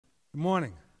Good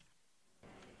morning. I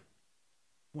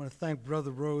want to thank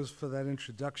Brother Rose for that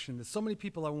introduction. There's so many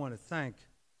people I want to thank.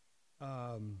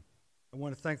 I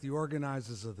want to thank the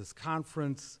organizers of this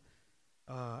conference.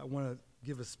 I want to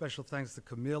give a special thanks to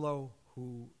Camilo,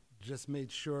 who just made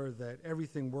sure that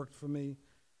everything worked for me.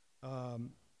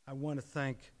 I want to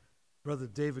thank Brother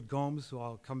David Gomes, who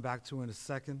I'll come back to in a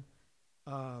second,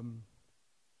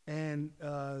 and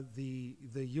the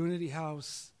Unity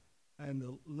House and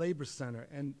the Labor Center.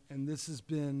 And this has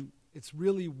been, it's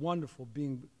really wonderful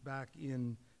being back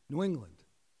in New England.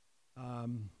 I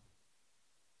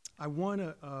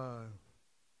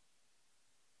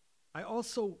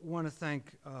also want to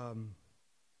thank the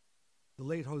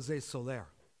late Jose Soler.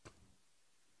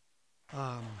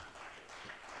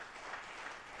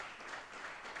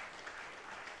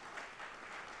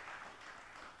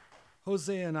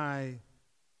 Jose and I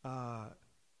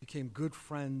became good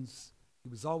friends. He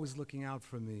was always looking out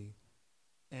for me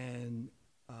and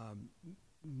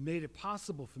made it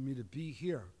possible for me to be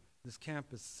here, this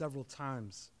campus, several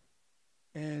times.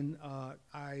 And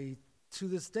I, to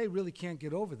this day, really can't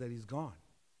get over that he's gone.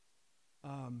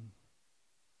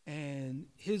 And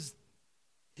his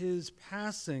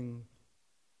passing,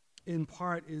 in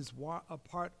part, is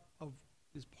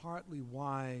partly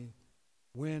why,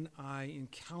 when I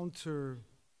encounter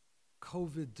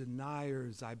COVID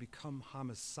deniers, I become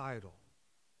homicidal.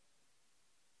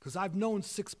 Because I've known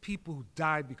 6 people who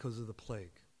died because of the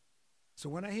plague. So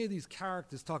when I hear these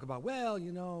characters talk about, well,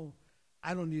 you know,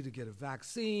 I don't need to get a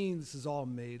vaccine, this is all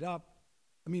made up,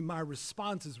 I mean, my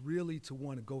response is really to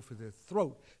want to go for their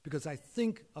throat, because I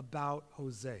think about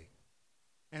Jose.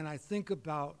 And I think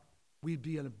about we'd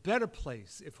be in a better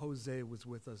place if Jose was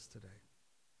with us today.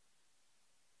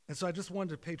 And so I just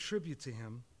wanted to pay tribute to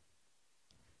him.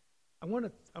 I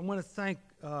want to thank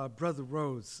Brother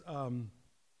Rose.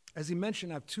 As he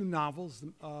mentioned, I have 2 novels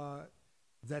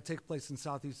that take place in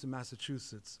southeastern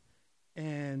Massachusetts.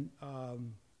 And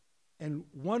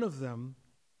one of them,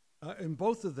 in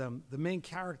both of them, the main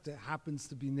character happens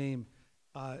to be named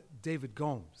David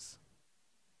Gomes,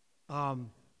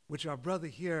 which our brother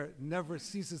here never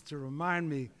ceases to remind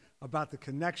me about the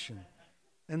connection,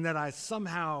 and that I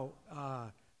somehow,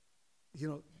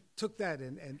 took that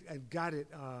and got it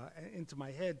into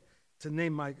my head to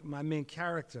name my main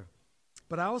character.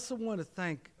 But I also want to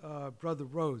thank Brother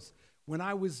Rose. When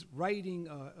I was writing,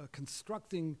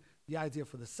 constructing the idea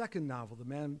for the second novel, The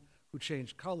Man Who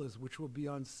Changed Colors, which will be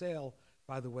on sale,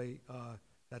 by the way,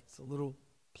 that's a little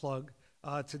plug,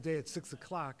 today at 6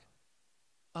 o'clock,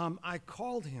 I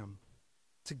called him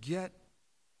to get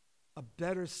a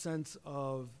better sense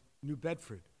of New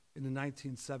Bedford in the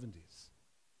 1970s.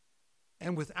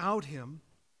 And without him,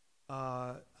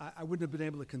 I wouldn't have been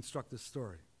able to construct this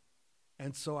story.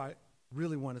 And so I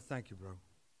really want to thank you, bro.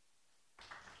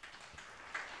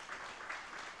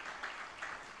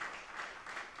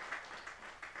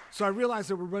 So I realize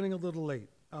that we're running a little late.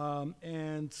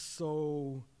 And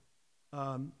so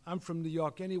I'm from New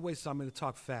York anyway, so I'm going to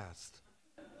talk fast.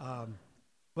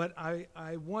 But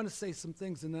I want to say some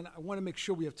things, and then I want to make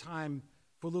sure we have time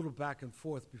for a little back and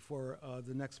forth before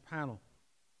the next panel.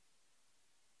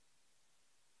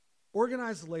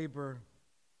 Organized labor,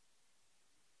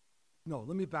 no,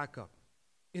 let me back up.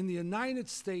 In the United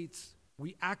States,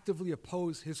 we actively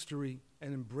oppose history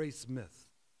and embrace myth.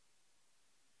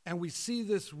 And we see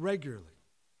this regularly,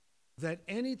 that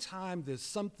any time there's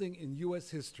something in U.S.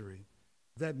 history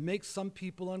that makes some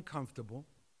people uncomfortable,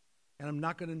 and I'm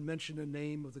not going to mention the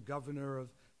name of the governor of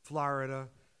Florida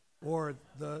or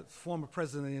the former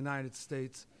president of the United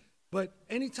States, but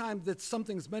anytime that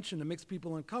something's mentioned that makes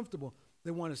people uncomfortable,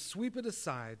 they want to sweep it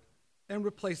aside and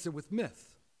replace it with myth.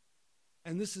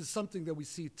 And this is something that we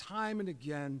see time and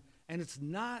again, and it's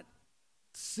not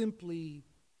simply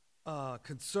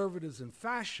conservatives and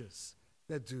fascists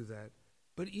that do that,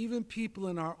 but even people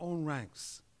in our own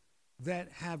ranks that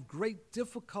have great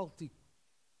difficulty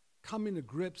coming to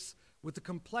grips with the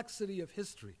complexity of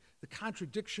history, the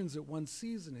contradictions that one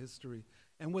sees in history,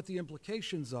 and what the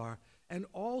implications are, and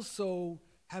also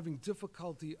having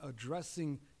difficulty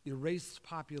addressing erased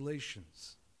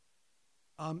populations.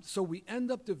 So we end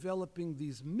up developing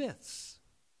these myths.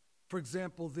 For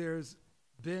example, there's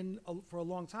been, for a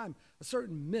long time, a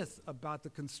certain myth about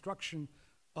the construction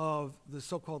of the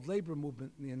so-called labor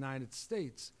movement in the United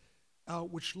States,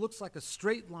 which looks like a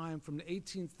straight line from the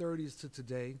 1830s to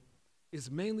today, is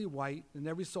mainly white, and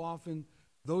every so often,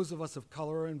 those of us of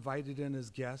color are invited in as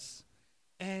guests,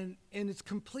 and it's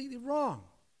completely wrong.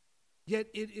 Yet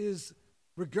it is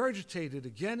regurgitated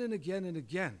again and again and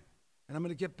again, and I'm going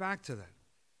to get back to that.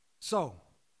 So,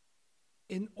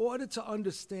 in order to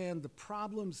understand the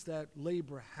problems that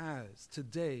labor has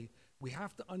today, we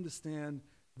have to understand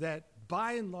that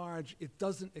by and large, it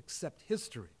doesn't accept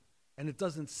history and it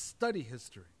doesn't study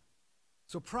history.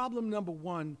 So problem number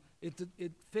one,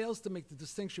 it fails to make the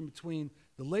distinction between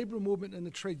the labor movement and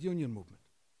the trade union movement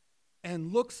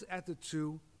and looks at the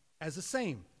two as the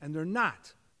same, and they're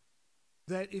not.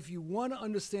 That if you want to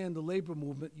understand the labor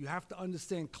movement, you have to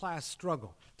understand class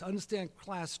struggle. To understand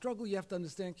class struggle, you have to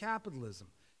understand capitalism.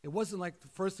 It wasn't like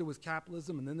first there was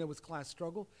capitalism and then there was class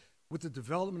struggle. With the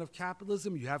development of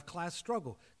capitalism, you have class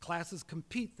struggle. Classes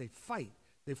compete, they fight.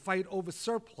 They fight over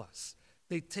surplus.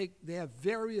 They have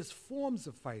various forms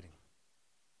of fighting.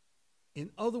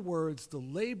 In other words, the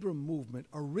labor movement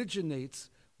originates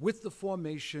with the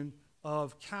formation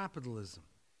of capitalism.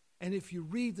 And if you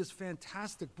read this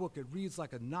fantastic book, it reads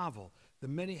like a novel, The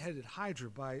Many-Headed Hydra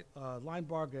by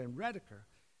Linebarger and Redeker.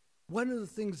 One of the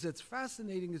things that's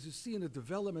fascinating is you see in the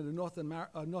development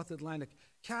of North Atlantic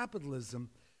capitalism,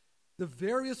 the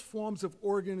various forms of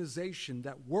organization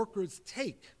that workers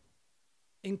take,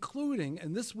 including,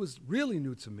 and this was really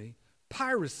new to me,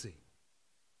 piracy,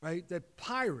 right? That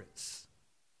pirates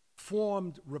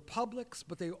formed republics,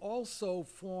 but they also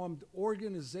formed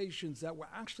organizations that were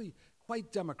actually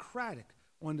quite democratic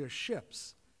on their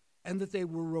ships, and that they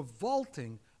were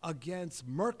revolting against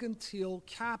mercantile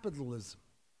capitalism.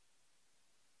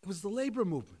 It was the labor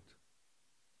movement.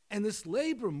 And this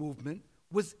labor movement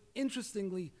was,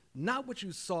 interestingly, not what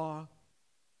you saw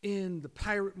in the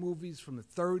pirate movies from the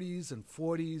 30s and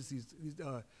 40s,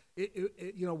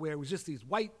 where it was just these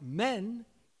white men.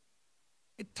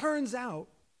 It turns out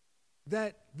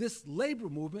that this labor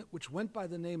movement, which went by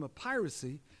the name of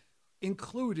piracy,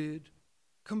 included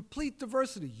complete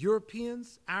diversity: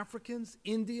 Europeans, Africans,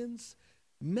 Indians,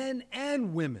 men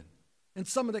and women. And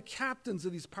some of the captains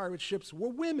of these pirate ships were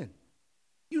women.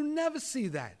 You never see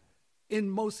that in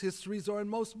most histories or in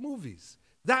most movies.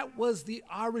 That was the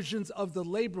origins of the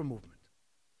labor movement.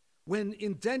 When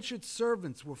indentured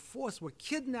servants were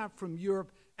kidnapped from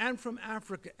Europe and from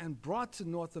Africa and brought to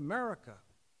North America,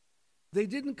 they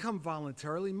didn't come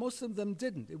voluntarily. Most of them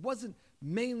didn't. It wasn't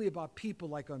mainly about people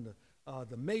like on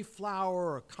the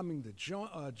Mayflower or coming to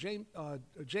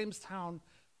Jamestown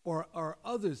or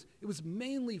others. It was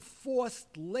mainly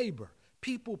forced labor.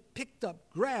 People picked up,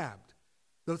 grabbed.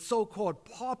 The so-called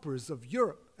paupers of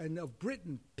Europe and of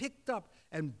Britain picked up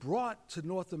and brought to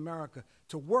North America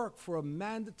to work for a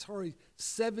mandatory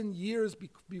 7 years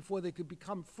before they could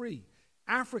become free.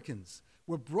 Africans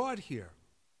were brought here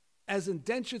as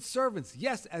indentured servants,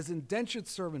 yes, as indentured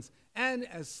servants and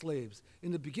as slaves.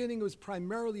 In the beginning, it was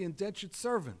primarily indentured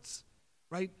servants,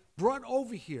 right? Brought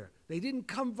over here. They didn't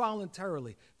come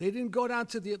voluntarily. They didn't go down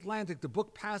to the Atlantic to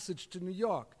book passage to New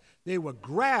York. They were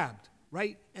grabbed,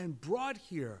 right, and brought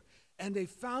here. And they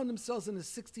found themselves in the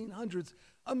 1600s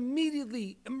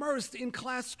immediately immersed in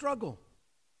class struggle.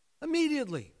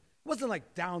 Immediately. It wasn't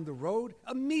like down the road.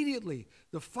 Immediately.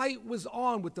 The fight was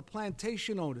on with the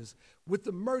plantation owners, with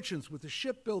the merchants, with the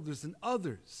shipbuilders and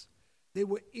others. They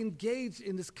were engaged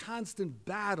in this constant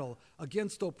battle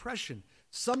against oppression,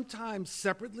 sometimes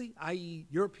separately, i.e.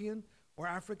 European or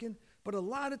African, but a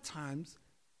lot of times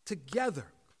together.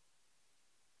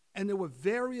 And there were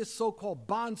various so-called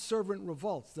bond servant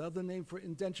revolts, the other name for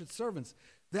indentured servants,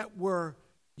 that were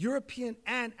European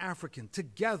and African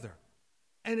together.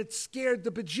 And it scared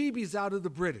the bejeebies out of the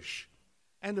British.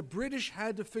 And the British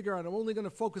had to figure out, I'm only going to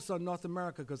focus on North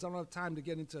America because I don't have time to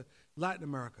get into Latin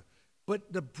America.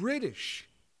 But the British,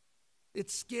 it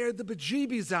scared the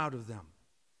bejeebies out of them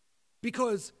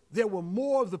because there were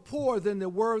more of the poor than there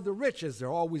were of the rich, as there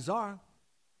always are.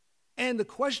 And the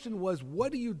question was,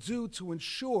 what do you do to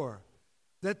ensure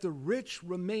that the rich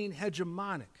remain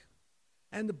hegemonic?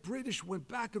 And the British went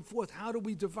back and forth. How do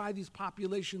we divide these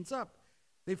populations up?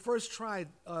 They first tried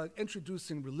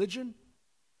introducing religion,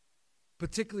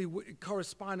 particularly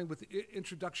corresponding with the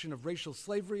introduction of racial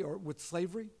slavery or with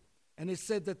slavery. And they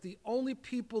said that the only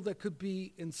people that could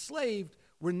be enslaved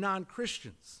were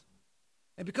non-Christians.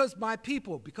 And because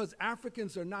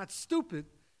Africans are not stupid,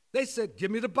 they said,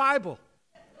 give me the Bible.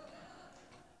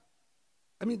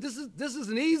 I mean, this is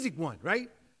an easy one, right?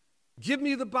 Give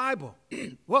me the Bible.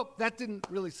 Well, that didn't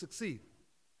really succeed.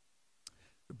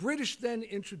 The British then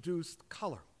introduced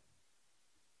color.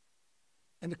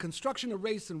 And the construction of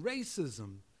race and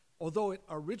racism, although it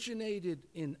originated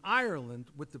in Ireland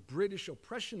with the British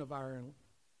oppression of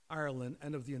Ireland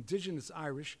and of the indigenous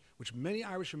Irish, which many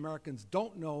Irish Americans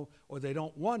don't know or they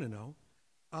don't want to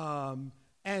know,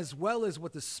 as well as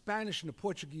what the Spanish and the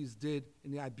Portuguese did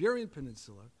in the Iberian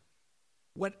Peninsula,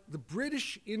 what the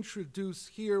British introduced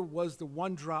here was the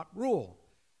one-drop rule,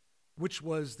 which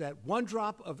was that one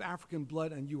drop of African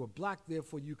blood and you were black,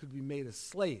 therefore you could be made a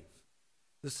slave.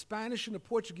 The Spanish and the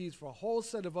Portuguese, for a whole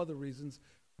set of other reasons,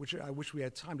 which I wish we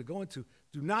had time to go into,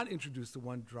 do not introduce the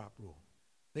one-drop rule.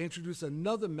 They introduce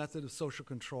another method of social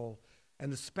control,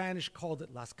 and the Spanish called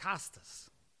it las castas.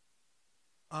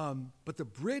 But the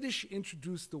British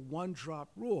introduced the one-drop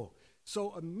rule.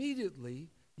 So immediately,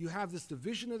 you have this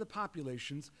division of the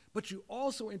populations, but you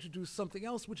also introduce something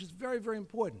else which is very, very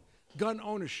important, gun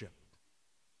ownership.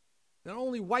 That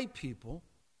only white people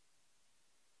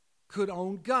could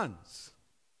own guns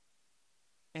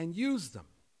and use them.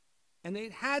 And they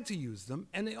had to use them,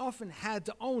 and they often had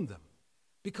to own them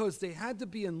because they had to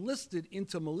be enlisted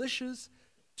into militias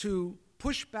to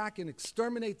push back and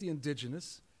exterminate the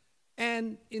indigenous,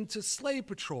 and into slave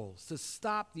patrols to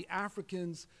stop the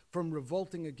Africans from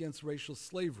revolting against racial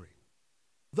slavery.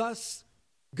 Thus,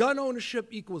 gun ownership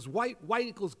equals white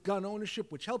equals gun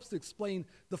ownership, which helps to explain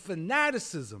the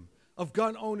fanaticism of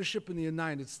gun ownership in the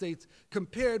United States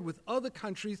compared with other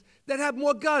countries that have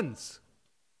more guns,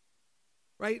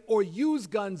 right? Or use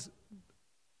guns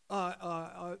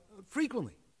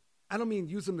frequently. I don't mean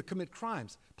use them to commit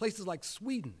crimes. Places like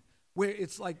Sweden, where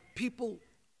it's like people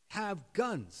have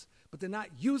guns, but they're not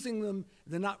using them,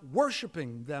 they're not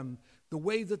worshiping them the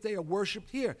way that they are worshipped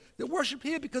here. They're worshipped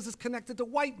here because it's connected to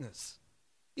whiteness.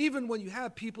 Even when you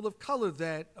have people of color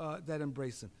that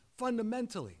embrace them,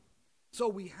 fundamentally. So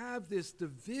we have this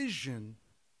division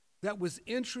that was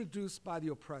introduced by the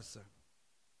oppressor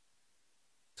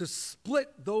to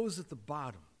split those at the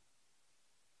bottom.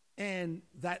 And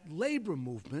that labor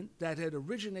movement that had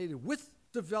originated with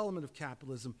development of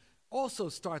capitalism also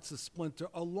starts to splinter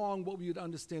along what we would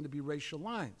understand to be racial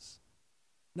lines.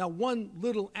 Now, one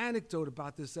little anecdote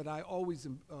about this that I always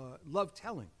love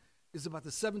telling is about the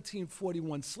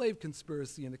 1741 slave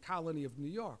conspiracy in the colony of New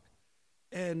York.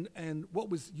 And what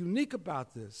was unique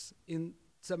about this in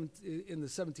the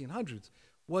 1700s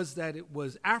was that it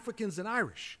was Africans and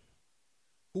Irish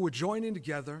who were joining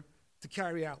together to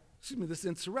carry out, this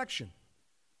insurrection.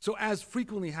 So as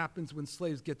frequently happens when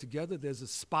slaves get together, there's a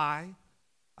spy,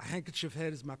 a handkerchief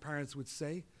head, as my parents would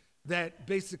say, that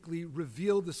basically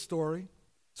reveal the story.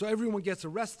 So everyone gets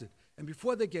arrested. And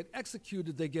before they get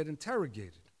executed, they get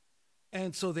interrogated.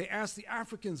 And so they asked the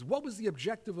Africans, what was the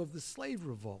objective of the slave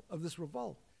revolt, of this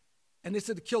revolt? And they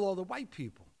said to kill all the white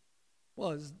people. Well,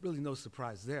 there's really no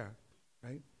surprise there,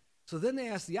 right? So then they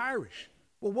asked the Irish,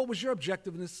 well, what was your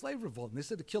objective in this slave revolt? And they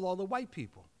said to kill all the white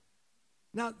people.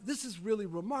 Now, this is really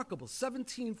remarkable.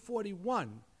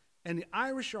 1741, and the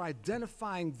Irish are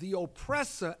identifying the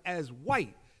oppressor as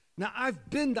white. Now, I've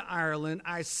been to Ireland.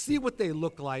 I see what they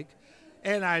look like,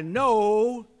 and I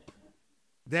know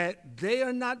that they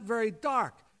are not very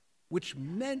dark, which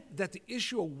meant that the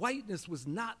issue of whiteness was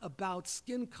not about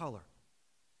skin color.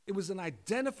 It was an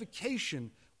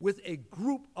identification with a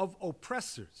group of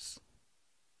oppressors.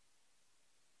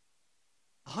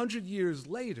 100 years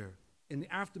later, in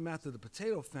the aftermath of the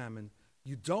potato famine,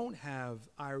 you don't have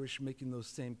Irish making those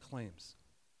same claims.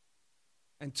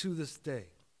 And to this day.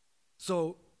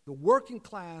 So the working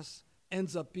class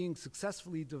ends up being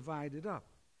successfully divided up.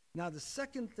 Now, the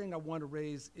second thing I want to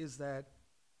raise is that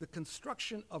the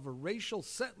construction of a racial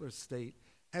settler state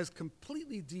has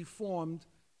completely deformed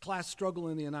class struggle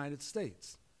in the United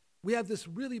States. We have this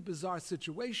really bizarre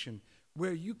situation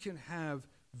where you can have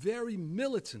very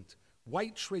militant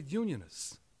white trade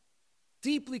unionists,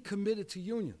 deeply committed to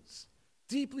unions,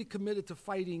 deeply committed to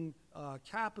fighting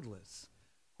capitalists,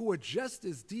 who are just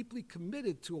as deeply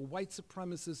committed to a white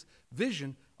supremacist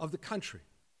vision of the country.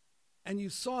 And you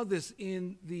saw this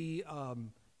in the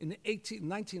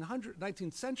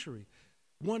 19th century.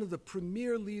 One of the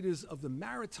premier leaders of the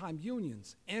maritime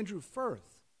unions, Andrew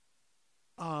Firth,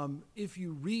 if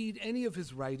you read any of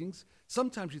his writings,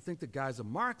 sometimes you think the guy's a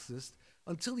Marxist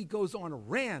until he goes on a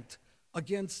rant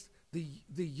against the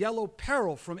yellow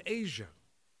peril from Asia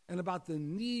and about the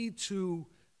need to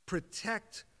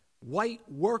protect white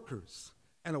workers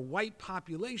and a white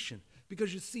population.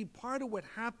 Because you see, part of what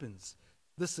happens,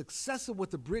 the success of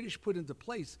what the British put into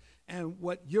place and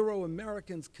what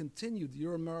Euro-Americans continued, the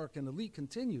Euro-American elite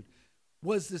continued,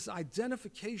 was this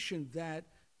identification that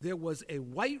there was a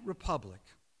white republic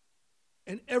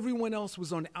and everyone else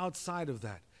was on the outside of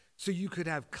that. So you could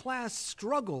have class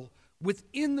struggle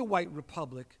within the white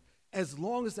republic as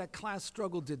long as that class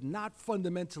struggle did not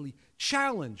fundamentally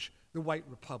challenge the white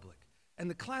republic. And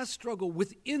the class struggle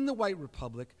within the white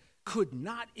republic could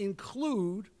not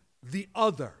include the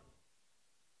other.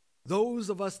 Those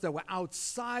of us that were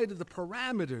outside of the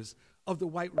parameters of the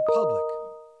white republic.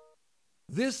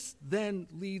 This then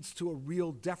leads to a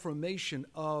real deformation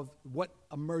of what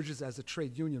emerges as a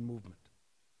trade union movement.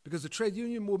 Because the trade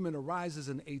union movement arises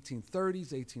in the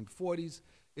 1830s, 1840s.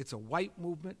 It's a white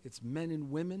movement. It's men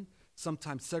and women,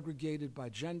 sometimes segregated by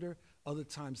gender, other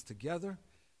times together.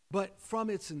 But from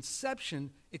its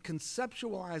inception, it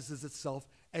conceptualizes itself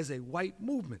as a white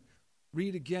movement.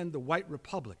 Read again the White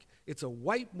Republic. It's a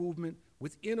white movement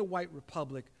within a white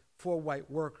republic for white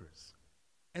workers.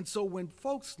 And so when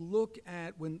folks look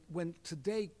at, when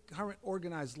today current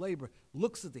organized labor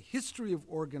looks at the history of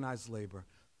organized labor,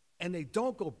 and they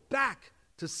don't go back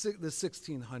to the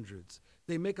 1600s,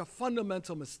 they make a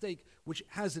fundamental mistake which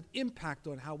has an impact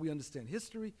on how we understand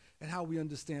history and how we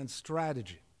understand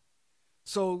strategy.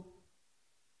 So,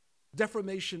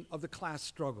 deformation of the class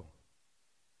struggle.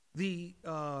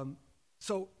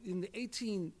 So in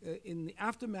the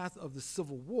aftermath of the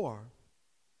Civil War,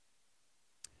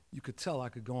 you could tell I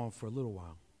could go on for a little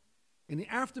while. In the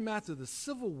aftermath of the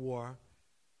Civil War,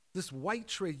 this white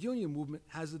trade union movement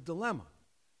has a dilemma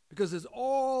because there's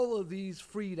all of these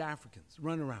freed Africans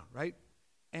running around, right?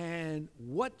 And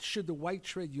what should the white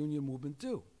trade union movement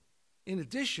do? In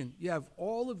addition, you have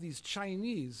all of these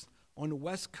Chinese on the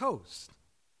West Coast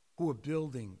who are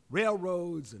building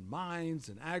railroads and mines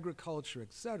and agriculture,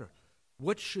 et cetera.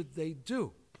 What should they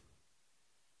do?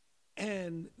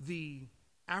 And the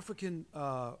African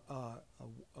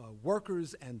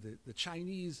workers and the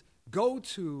Chinese go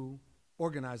to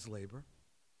organized labor,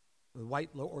 the white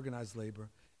organized labor,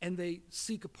 and they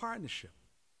seek a partnership.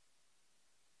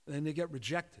 And they get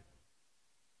rejected.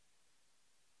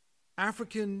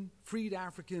 Freed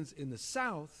Africans in the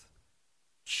South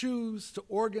choose to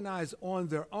organize on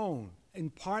their own, in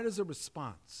part as a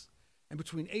response. And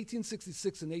between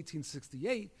 1866 and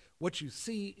 1868, what you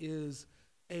see is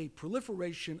a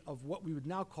proliferation of what we would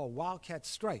now call wildcat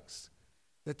strikes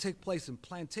that take place in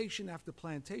plantation after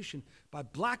plantation by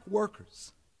black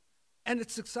workers. And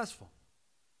it's successful.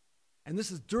 And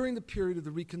this is during the period of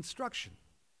the Reconstruction.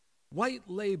 White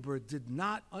labor did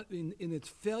not, in its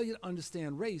failure to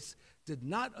understand race, did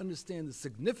not understand the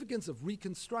significance of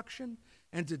Reconstruction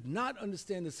and did not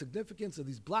understand the significance of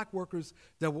these black workers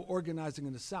that were organizing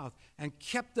in the South and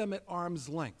kept them at arm's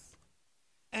length.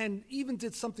 And even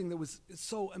did something that was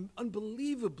so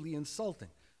unbelievably insulting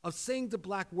of saying to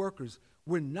black workers,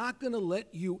 we're not going to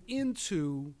let you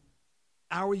into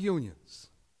our unions,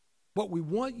 but we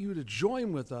want you to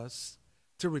join with us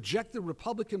to reject the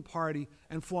Republican Party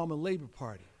and form a Labor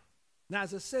Party. Now,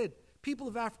 as I said, people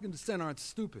of African descent aren't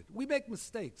stupid. We make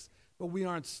mistakes, but we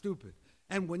aren't stupid.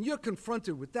 And when you're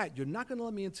confronted with that, you're not going to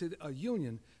let me into a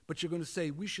union, but you're going to say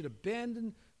we should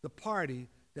abandon the party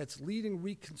that's leading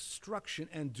Reconstruction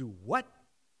and do what?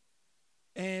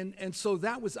 And so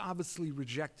that was obviously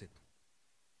rejected.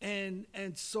 And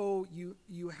so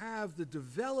you have the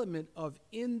development of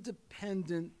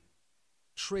independent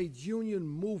trade union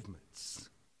movements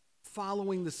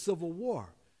following the Civil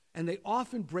War, and they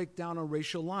often break down on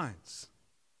racial lines.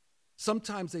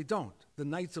 Sometimes they don't. The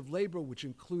Knights of Labor, which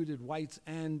included whites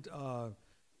and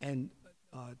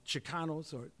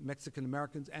Chicanos, or Mexican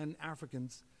Americans, and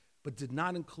Africans, but did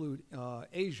not include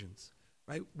Asians,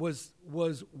 right, was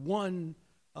one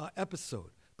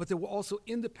episode. But there were also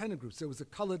independent groups. There was a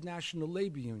Colored National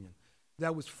Labor Union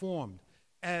that was formed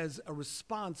as a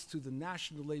response to the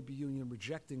National Labor Union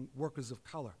rejecting workers of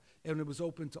color, and it was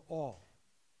open to all.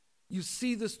 You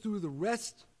see this through the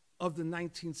rest of the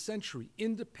 19th century,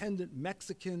 independent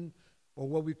Mexican, or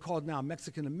what we call now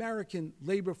Mexican-American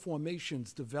labor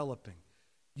formations developing.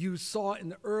 You saw in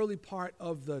the early part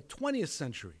of the 20th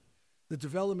century the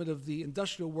development of the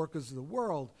Industrial Workers of the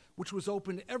World, which was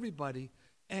open to everybody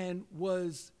and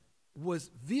was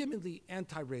vehemently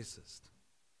anti-racist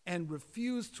and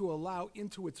refused to allow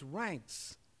into its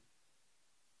ranks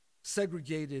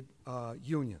segregated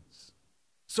unions.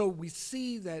 So we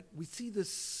see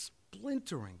this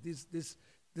splintering,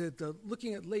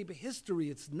 looking at labor history,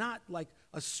 it's not like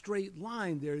a straight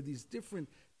line. There are these different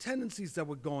tendencies that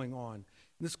were going on. And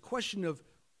this question of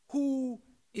who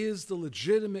is the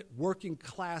legitimate working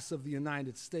class of the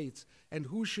United States and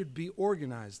who should be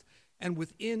organized. And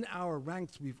within our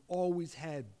ranks, we've always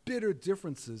had bitter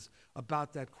differences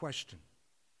about that question.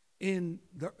 In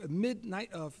the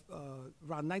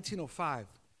around 1905,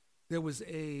 there was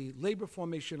a labor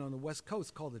formation on the West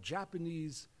Coast called the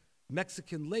Japanese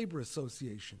Mexican Labor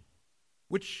Association,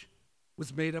 which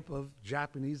was made up of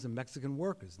Japanese and Mexican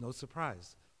workers, no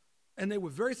surprise. And they were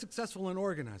very successful in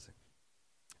organizing.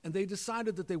 And they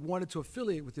decided that they wanted to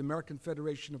affiliate with the American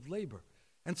Federation of Labor.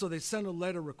 And so they sent a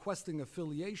letter requesting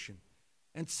affiliation.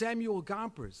 And Samuel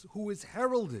Gompers, who is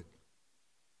heralded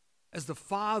as the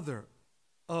father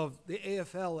of the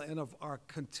AFL and of our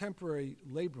contemporary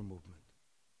labor movement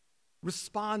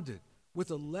responded with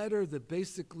a letter that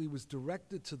basically was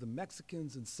directed to the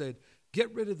Mexicans and said, get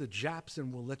rid of the Japs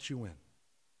and we'll let you in.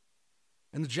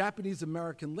 And the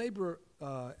Japanese-American labor,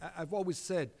 I've always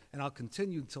said, and I'll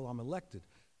continue until I'm elected,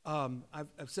 I've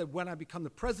said when I become the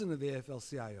president of the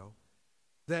AFL-CIO,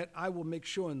 that I will make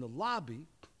sure in the lobby,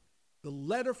 the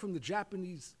letter from the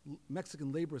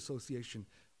Japanese-Mexican Labor Association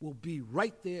will be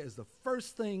right there as the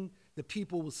first thing that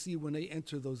people will see when they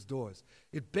enter those doors.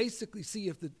 It basically, see,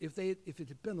 if it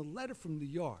had been a letter from New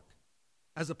York,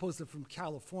 as opposed to from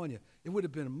California, it would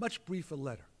have been a much briefer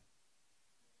letter.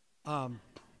 And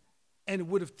it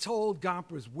would have told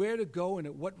Gompers where to go and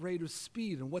at what rate of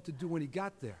speed and what to do when he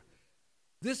got there.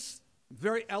 This,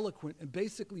 very eloquent, and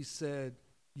basically said,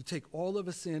 you take all of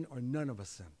us in or none of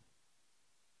us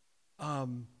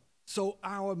in. So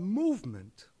our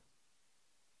movement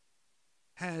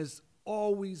has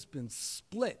always been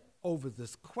split over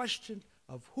this question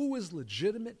of who is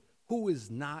legitimate, who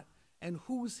is not, and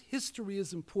whose history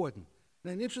is important.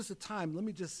 And in the interest of time, let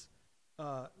me just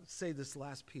say this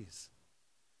last piece.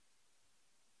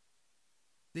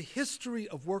 The history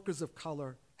of workers of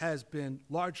color has been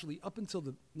largely, up until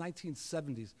the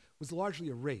 1970s, was largely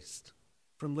erased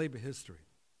from labor history.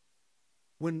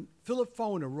 When Philip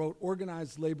Foner wrote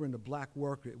Organized Labor and the Black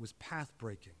Worker, it was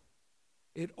path-breaking.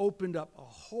 It opened up a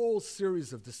whole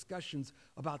series of discussions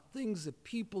about things that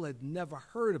people had never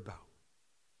heard about.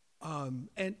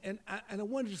 And I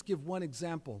want to just give one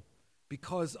example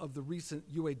because of the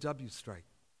recent UAW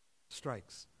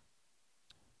strikes.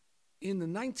 In the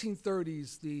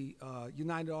 1930s, the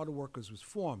United Auto Workers was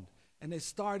formed, and they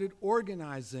started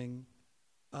organizing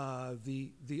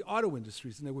the auto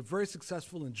industries, and they were very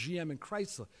successful in GM and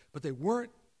Chrysler, but they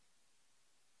weren't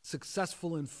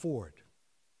successful in Ford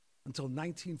until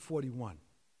 1941.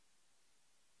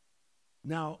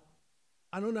 Now,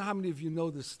 I don't know how many of you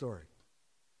know this story.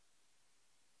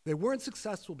 They weren't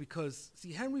successful because,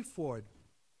 see, Henry Ford,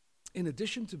 in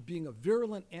addition to being a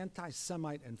virulent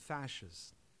anti-Semite and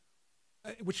fascist,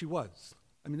 which he was,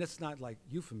 I mean, that's not like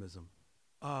euphemism,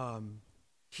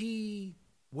 he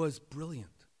was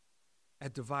brilliant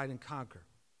at divide and conquer.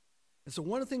 And so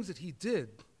one of the things that he did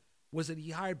was that he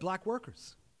hired black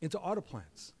workers into auto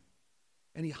plants.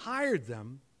 And he hired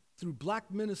them through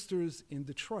black ministers in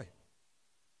Detroit.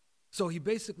 So he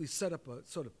basically set up a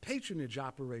sort of patronage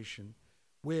operation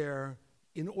where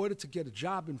in order to get a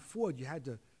job in Ford, you had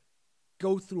to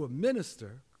go through a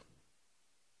minister,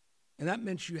 and that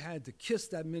meant you had to kiss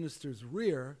that minister's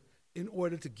rear in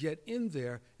order to get in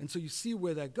there, and so you see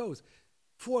where that goes.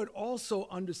 Ford also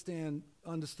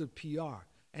understood PR,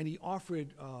 and he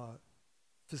offered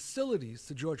facilities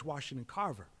to George Washington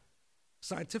Carver,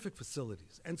 scientific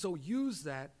facilities, and so used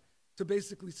that to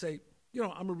basically say, you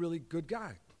know, I'm a really good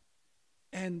guy.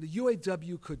 And the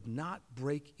UAW could not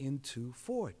break into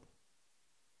Ford.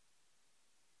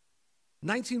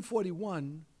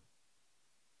 1941,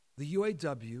 the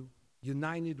UAW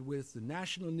united with the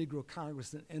National Negro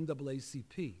Congress and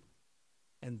NAACP,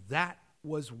 and that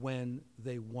was when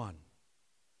they won.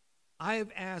 I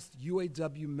have asked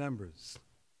UAW members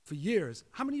for years,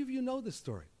 how many of you know this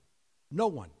story? No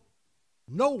one.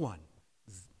 No one.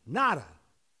 Nada.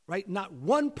 Right? Not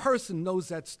one person knows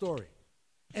that story.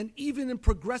 And even in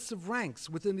progressive ranks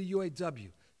within the UAW,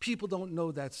 people don't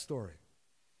know that story.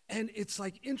 And it's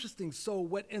like interesting. So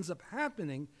what ends up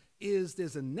happening is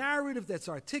there's a narrative that's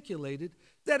articulated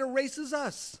that erases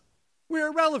us. We're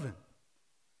irrelevant.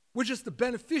 We're just the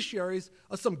beneficiaries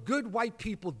of some good white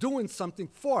people doing something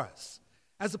for us,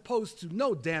 as opposed to,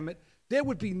 no, damn it, there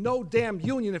would be no damn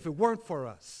union if it weren't for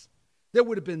us. There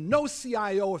would have been no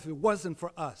CIO if it wasn't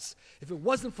for us, if it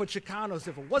wasn't for Chicanos,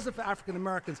 if it wasn't for African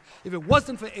Americans, if it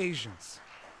wasn't for Asians.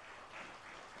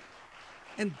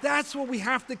 And that's what we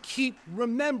have to keep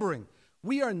remembering.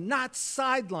 We are not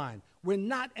sidelined. We're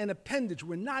not an appendage.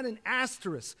 We're not an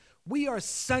asterisk. We are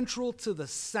central to the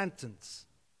sentence,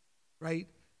 right?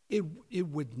 It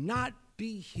would not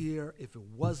be here if it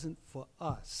wasn't for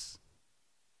us.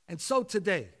 And so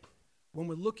today, when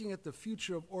we're looking at the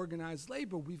future of organized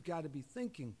labor, we've got to be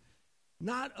thinking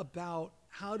not about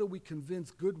how do we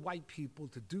convince good white people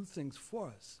to do things for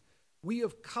us. We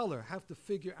of color have to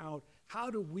figure out how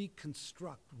do we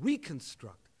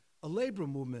reconstruct a labor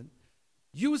movement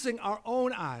using our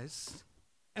own eyes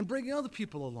and bringing other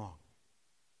people along.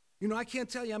 You know, I can't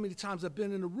tell you how many times I've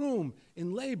been in a room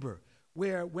in labor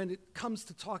where when it comes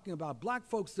to talking about black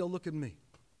folks, they'll look at me.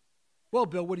 Well,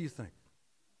 Bill, what do you think?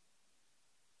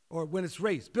 Or when it's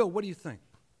race, Bill, what do you think?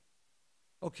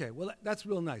 Okay, well, that's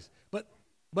real nice. But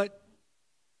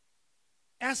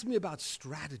ask me about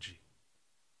strategy.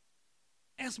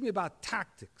 Ask me about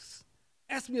tactics.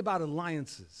 Ask me about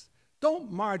alliances.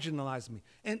 Don't marginalize me.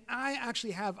 And I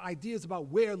actually have ideas about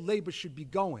where labor should be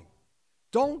going.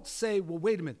 Don't say, well,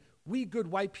 wait a minute. We good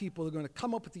white people are going to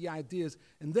come up with the ideas,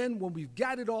 and then when we've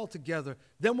got it all together,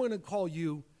 then we're going to call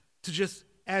you to just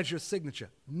add your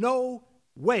signature. No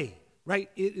way,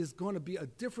 right? It is going to be a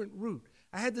different route.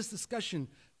 I had this discussion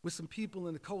with some people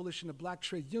in the Coalition of Black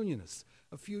Trade Unionists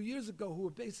a few years ago who were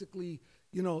basically,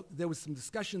 there was some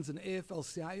discussions in the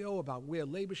AFL-CIO about where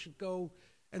labor should go.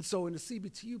 And so in the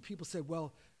CBTU, people said,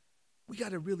 well, we got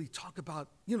to really talk about,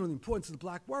 the importance of the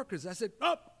black workers. I said,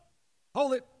 oh,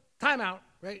 hold it, time out,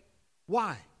 right?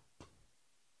 Why?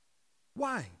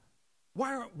 Why?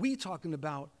 Why aren't we talking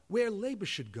about where labor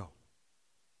should go?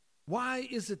 Why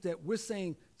is it that we're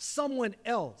saying someone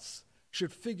else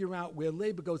should figure out where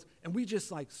labor goes, and we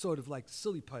just sort of like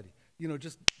silly putty,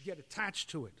 just get attached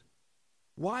to it?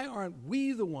 Why aren't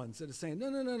we the ones that are saying,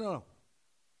 no.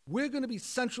 We're going to be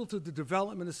central to the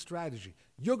development of strategy.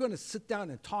 You're going to sit down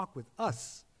and talk with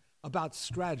us about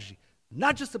strategy,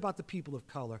 not just about the people of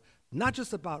color, not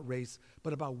just about race,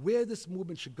 but about where this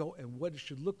movement should go and what it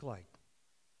should look like.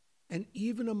 And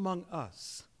even among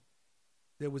us,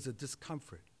 there was a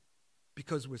discomfort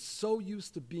because we're so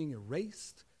used to being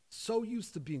erased, so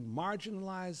used to being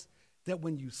marginalized, that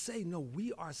when you say, no,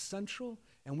 we are central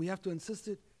and we have to insist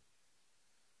it,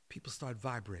 people start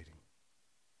vibrating.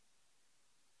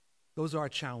 Those are our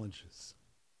challenges,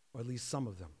 or at least some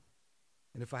of them.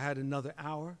 And if I had another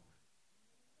hour,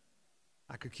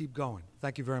 I could keep going.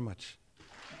 Thank you very much.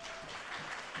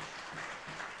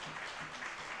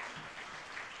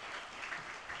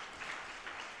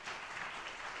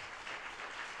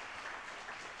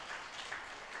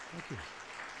 Thank you.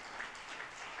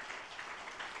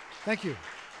 Thank you.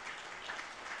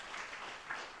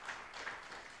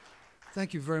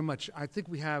 Thank you very much. I think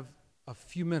we have a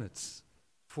few minutes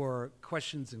for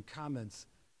questions and comments.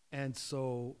 And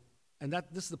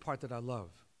this is the part that I love.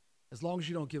 As long as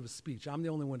you don't give a speech. I'm the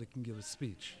only one that can give a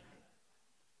speech.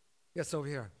 Yes, over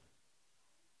here.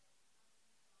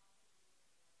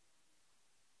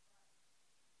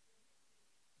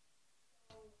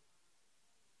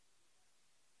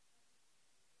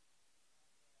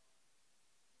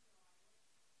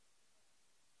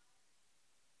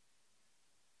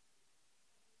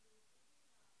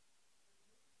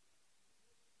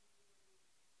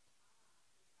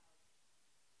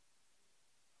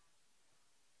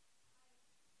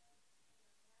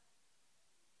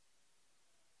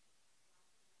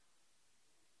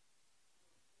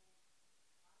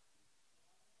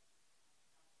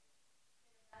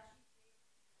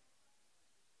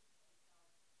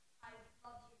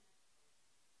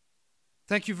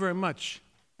 Thank you very much.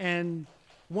 And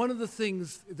one of the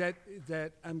things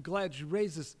that I'm glad you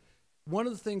raised this, one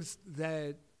of the things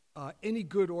that any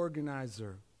good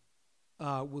organizer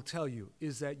will tell you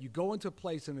is that you go into a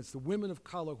place and it's the women of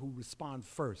color who respond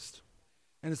first.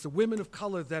 And it's the women of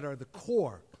color that are the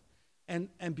core. And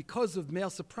because of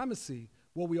male supremacy,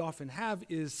 what we often have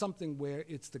is something where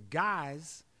it's the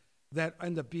guys that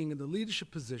end up being in the leadership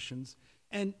positions.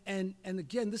 And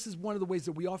again, this is one of the ways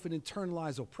that we often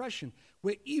internalize oppression,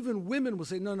 where even women will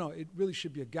say, no, it really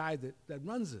should be a guy that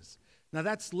runs this. Now,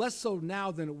 that's less so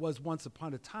now than it was once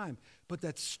upon a time, but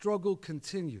that struggle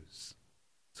continues.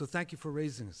 So thank you for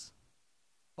raising this.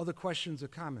 Other questions or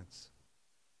comments?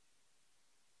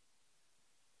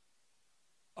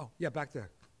 Oh, yeah, back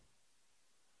there.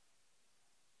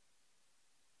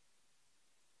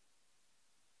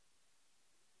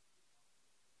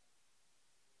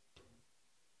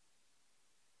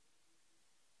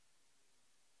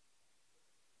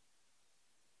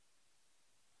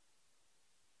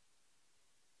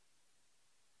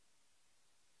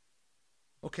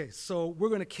 Okay, so we're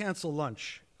going to cancel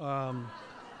lunch. And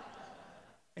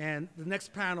the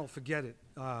next panel, forget it.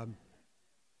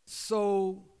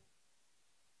 So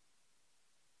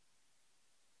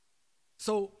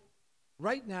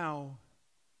right now,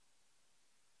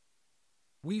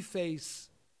 we face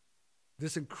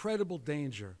this incredible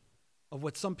danger of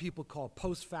what some people call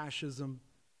post-fascism,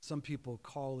 some people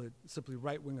call it simply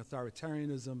right-wing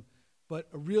authoritarianism, but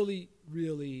a really,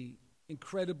 really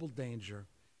incredible danger.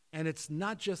 And it's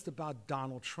not just about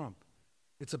Donald Trump.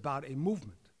 It's about a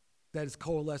movement that is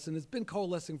coalescing. It's been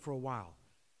coalescing for a while.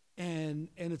 And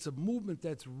it's a movement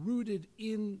that's rooted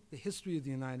in the history of the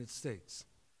United States.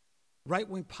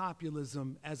 Right-wing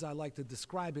populism, as I like to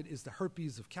describe it, is the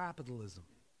herpes of capitalism.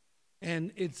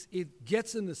 And it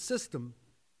gets in the system,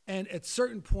 and at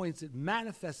certain points it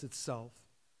manifests itself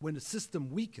when the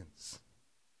system weakens.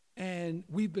 And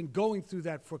we've been going through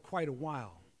that for quite a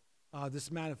while.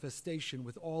 This manifestation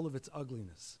with all of its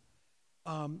ugliness.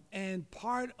 And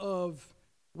part of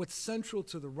what's central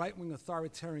to the right-wing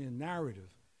authoritarian narrative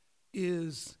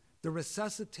is the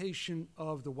resuscitation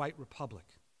of the white republic,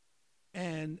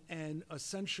 and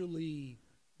essentially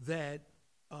that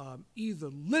either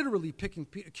literally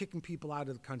kicking people out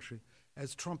of the country,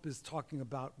 as Trump is talking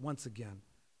about once again,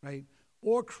 right,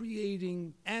 or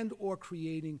creating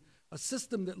a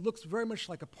system that looks very much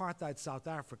like apartheid South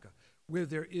Africa, where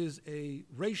there is a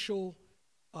racial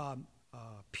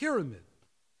pyramid.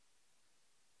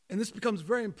 And this becomes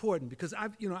very important because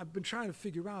I've been trying to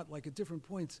figure out, like, at different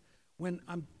points when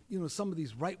I'm, some of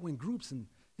these right-wing groups, and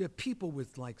there are people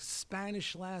with like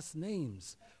Spanish last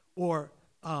names or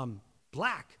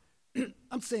black.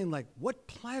 I'm saying, like, what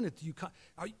planet do you come?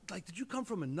 Did you come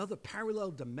from another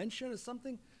parallel dimension or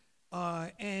something?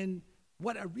 And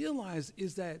what I realize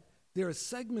is that there are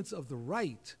segments of the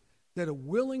right that are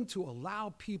willing to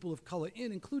allow people of color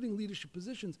in, including leadership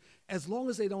positions, as long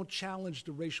as they don't challenge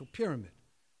the racial pyramid.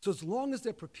 So as long as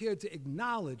they're prepared to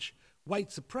acknowledge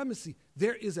white supremacy,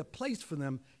 there is a place for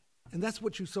them. And that's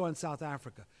what you saw in South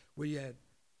Africa, where you had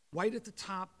white at the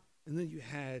top, and then you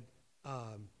had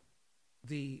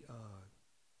the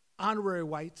honorary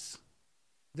whites.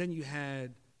 Then you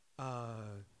had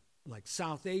like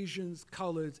South Asians,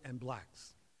 coloreds, and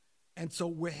blacks. And so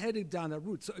we're headed down that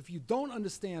route. So if you don't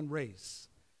understand race,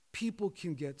 people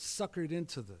can get suckered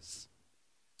into this.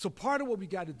 So part of what we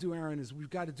got to do, Aaron, is we've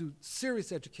got to do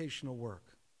serious educational work.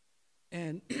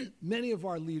 And many of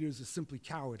our leaders are simply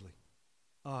cowardly.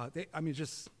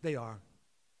 They are.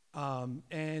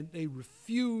 And they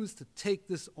refuse to take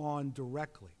this on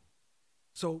directly.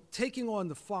 So taking on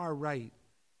the far right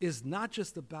is not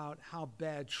just about how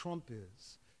bad Trump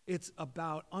is. It's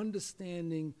about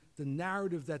understanding the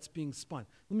narrative that's being spun.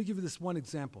 Let me give you this one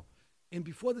example. And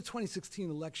before the 2016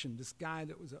 election, this guy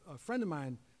that was a friend of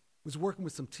mine was working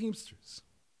with some Teamsters.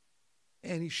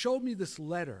 And he showed me this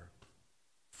letter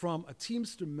from a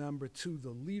Teamster member to the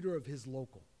leader of his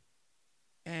local.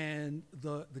 And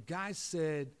the guy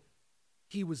said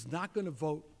he was not going to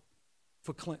vote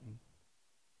for Clinton.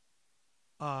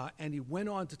 And he went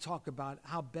on to talk about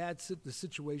how bad the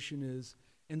situation is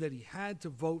and that he had to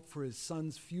vote for his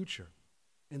son's future.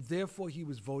 And therefore, he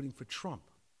was voting for Trump.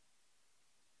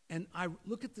 And I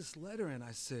look at this letter and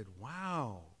I said,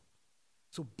 wow.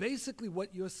 So basically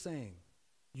what you're saying,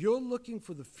 you're looking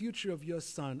for the future of your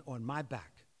son on my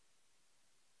back,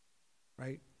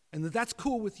 right? And that's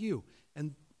cool with you.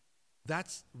 And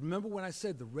remember when I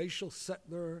said the racial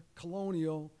settler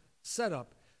colonial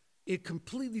setup, it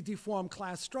completely deformed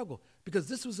class struggle because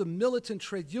this was a militant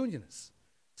trade unionist,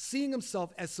 seeing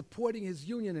himself as supporting his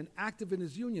union and active in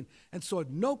his union, and saw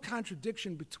no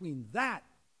contradiction between that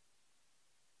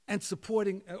and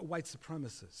supporting white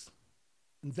supremacists.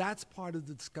 And that's part of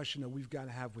the discussion that we've got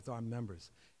to have with our members.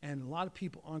 And a lot of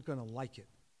people aren't going to like it.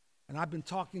 And I've been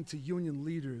talking to union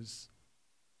leaders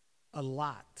a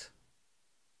lot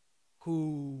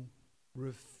who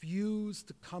refuse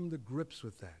to come to grips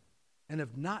with that and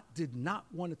did not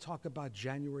want to talk about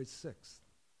January 6th.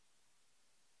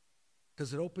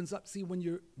 Because it opens up, see, when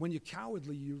you're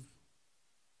cowardly,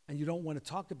 and you don't want to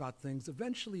talk about things,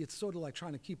 eventually it's sort of like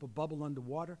trying to keep a bubble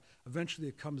underwater. Eventually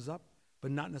it comes up,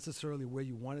 but not necessarily where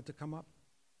you want it to come up.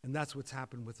 And that's what's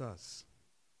happened with us.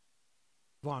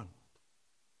 Vaughn.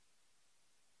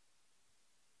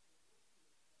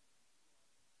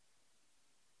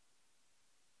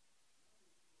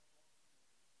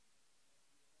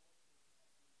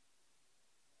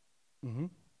 Mm-hmm.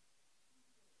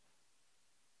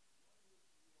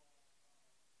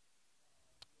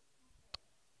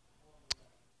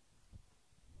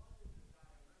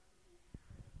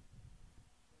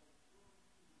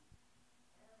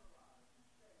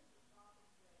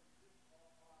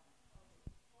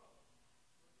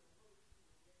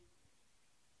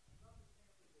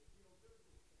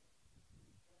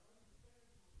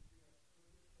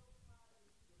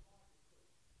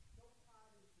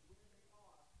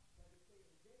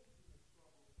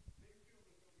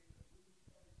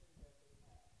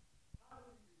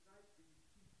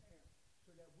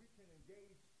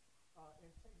 In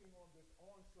taking on this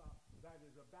onslaught that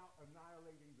is about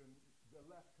annihilating the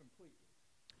left completely.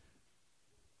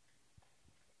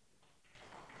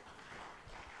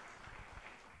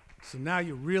 So now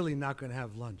you're really not going to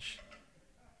have lunch.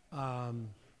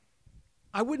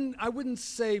 I wouldn't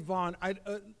say, Vaughn, I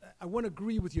want to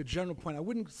agree with your general point. I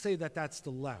wouldn't say that that's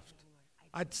the left.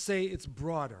 I'd say it's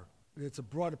broader. It's a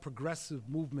broader progressive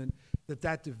movement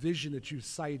that division that you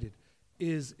cited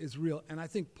is real. And I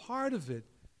think part of it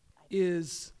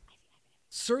is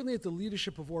certainly at the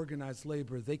leadership of organized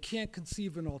labor, they can't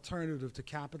conceive an alternative to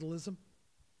capitalism.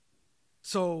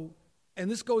 So and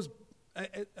this goes,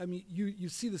 I mean, you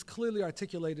see this clearly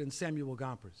articulated in Samuel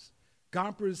Gompers.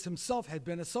 Gompers himself had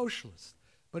been a socialist,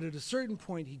 but at a certain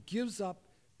point he gives up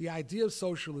the idea of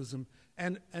socialism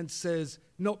and says,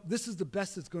 no, this is the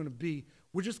best it's going to be.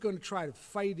 We're just going to try to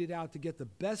fight it out to get the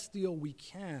best deal we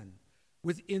can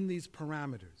within these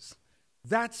parameters.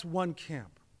 That's one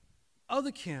camp.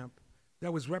 Other camp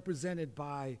that was represented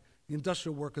by the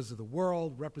industrial workers of the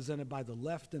world, represented by the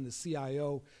left and the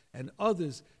CIO and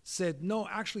others, said, no,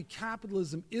 actually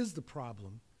capitalism is the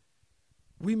problem.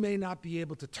 We may not be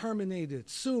able to terminate it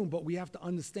soon, but we have to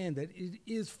understand that it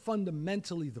is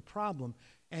fundamentally the problem,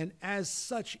 and as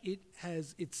such, it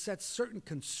sets certain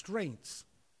constraints,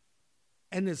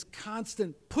 and there's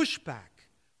constant pushback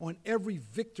on every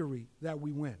victory that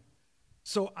we win.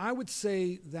 So I would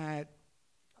say that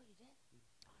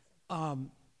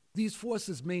these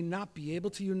forces may not be able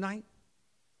to unite.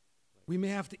 We may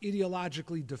have to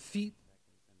ideologically defeat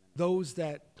those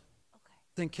that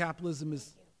think capitalism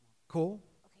is cool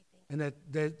and that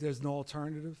there's no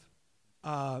alternative,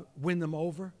 win them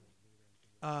over.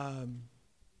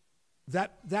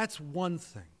 That's one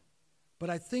thing. But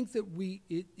I think that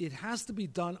it has to be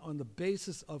done on the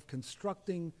basis of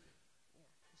constructing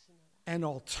an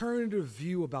alternative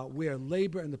view about where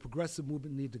labor and the progressive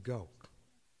movement need to go.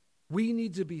 We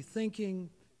need to be thinking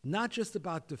not just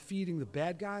about defeating the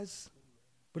bad guys,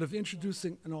 but of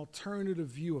introducing an alternative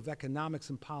view of economics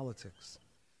and politics,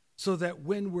 so that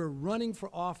when we're running for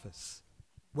office,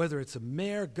 whether it's a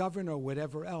mayor, governor, or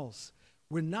whatever else,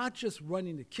 we're not just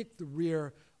running to kick the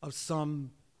rear of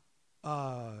some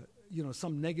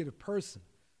negative person.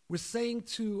 We're saying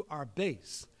to our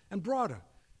base, and broader,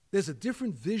 there's a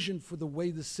different vision for the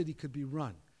way the city could be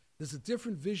run. There's a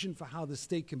different vision for how the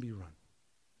state can be run.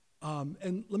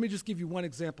 And let me just give you one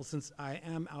example since I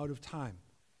am out of time.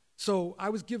 So I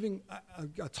was giving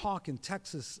a talk in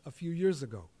Texas a few years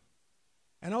ago.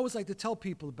 And I always like to tell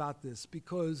people about this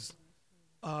because,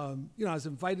 I was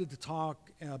invited to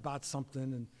talk about something.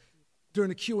 And during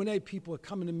the Q&A, people are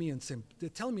coming to me and saying, they're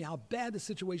telling me how bad the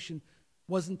situation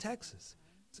was in Texas.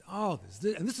 Oh,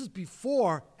 and this is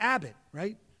before Abbott,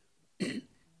 right?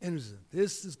 And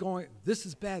this is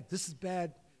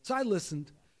bad. So I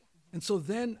listened. And so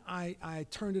then I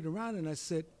turned it around and I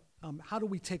said, how do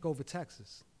we take over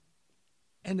Texas?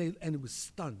 And it was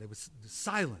stunned. There was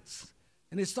silence.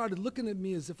 And they started looking at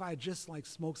me as if I had just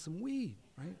smoked some weed,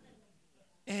 right?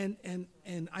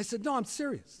 And I said, no, I'm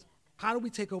serious. How do we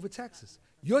take over Texas?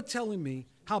 You're telling me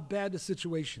how bad the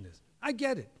situation is. I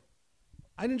get it.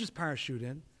 I didn't just parachute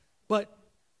in. But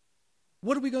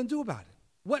what are we going to do about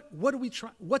it?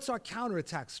 What's our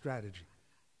counterattack strategy?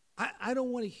 I don't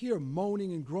want to hear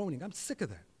moaning and groaning. I'm sick of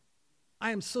that.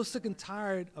 I am so sick and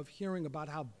tired of hearing about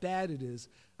how bad it is.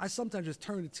 I sometimes just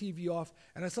turn the TV off,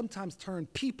 and I sometimes turn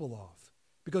people off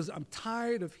because I'm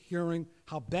tired of hearing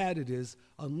how bad it is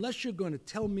unless you're going to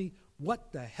tell me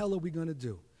what the hell are we going to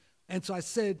do. And so I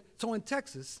said, so in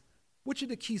Texas, which are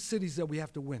the key cities that we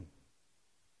have to win?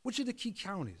 Which are the key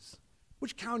counties?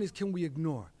 Which counties can we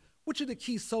ignore? Which are the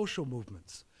key social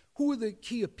movements? Who are the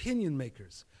key opinion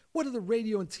makers? What are the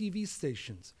radio and TV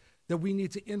stations that we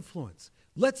need to influence?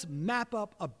 Let's map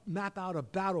out a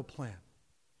battle plan.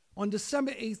 On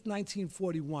December 8th,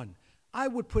 1941, I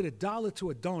would put $1 to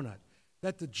a donut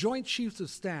that the Joint Chiefs of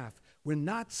Staff were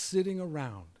not sitting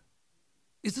around.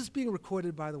 Is this being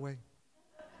recorded, by the way?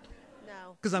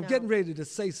 No. Because I'm getting ready to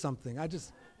say something. No.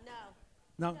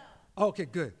 No? Okay,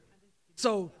 good.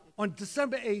 So on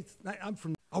December 8th,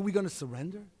 are we going to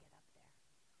surrender?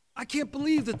 I can't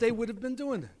believe that they would have been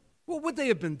doing that. What would they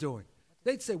have been doing?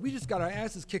 They'd say, we just got our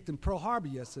asses kicked in Pearl Harbor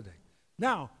yesterday.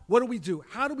 Now, what do we do?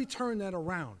 How do we turn that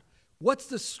around? What's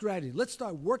the strategy? Let's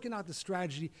start working out the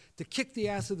strategy to kick the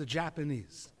ass of the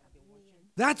Japanese.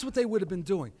 That's what they would have been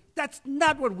doing. That's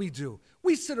not what we do.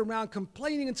 We sit around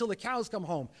complaining until the cows come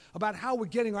home about how we're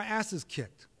getting our asses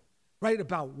kicked, right?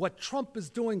 About what Trump is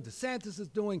doing, DeSantis is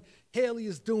doing, Haley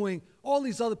is doing, all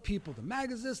these other people, the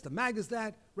MAGA's this, the MAGA's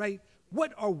that, right?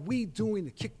 What are we doing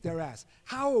to kick their ass?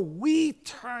 How are we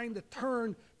trying to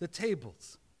turn the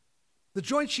tables? The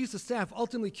Joint Chiefs of Staff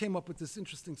ultimately came up with this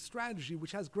interesting strategy,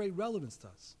 which has great relevance to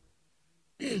us.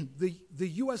 The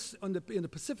U.S. in the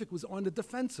Pacific was on the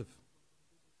defensive.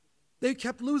 They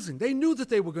kept losing. They knew that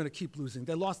they were going to keep losing.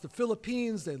 They lost the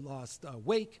Philippines. They lost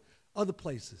Wake, other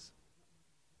places.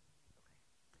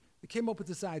 They came up with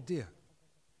this idea.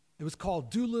 It was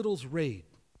called Doolittle's Raid.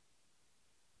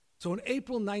 So in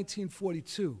April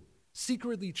 1942,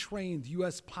 secretly trained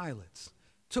U.S. pilots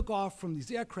took off from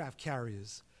these aircraft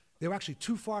carriers. They were actually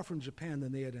too far from Japan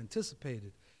than they had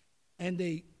anticipated. And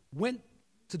they went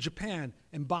to Japan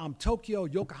and bombed Tokyo,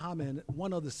 Yokohama, and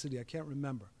one other city, I can't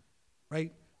remember,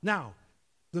 right? Now,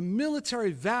 the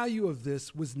military value of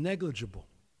this was negligible.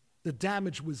 The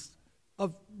damage was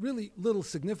of really little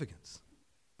significance.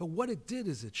 But what it did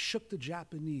is it shook the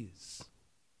Japanese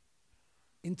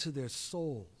into their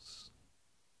souls.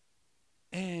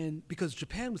 And because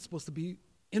Japan was supposed to be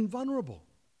invulnerable.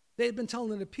 They had been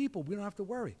telling the people, we don't have to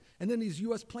worry. And then these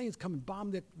US planes come and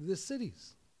bomb their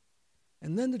cities.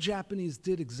 And then the Japanese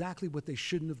did exactly what they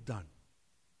shouldn't have done.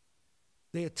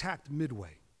 They attacked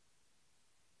Midway.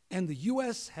 And the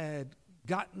US had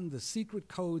gotten the secret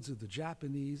codes of the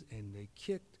Japanese, and they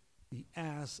kicked the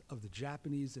ass of the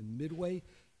Japanese in Midway,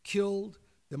 killed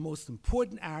the most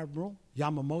important admiral,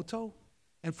 Yamamoto,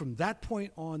 and from that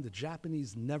point on, the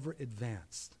Japanese never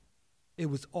advanced. It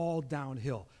was all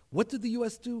downhill. What did the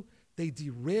US do? They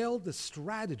derailed the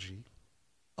strategy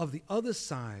of the other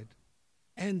side,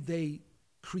 and they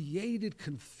created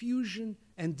confusion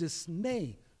and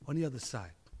dismay on the other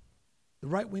side. The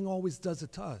right wing always does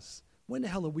it to us. When the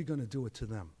hell are we going to do it to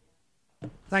them?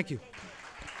 Thank you.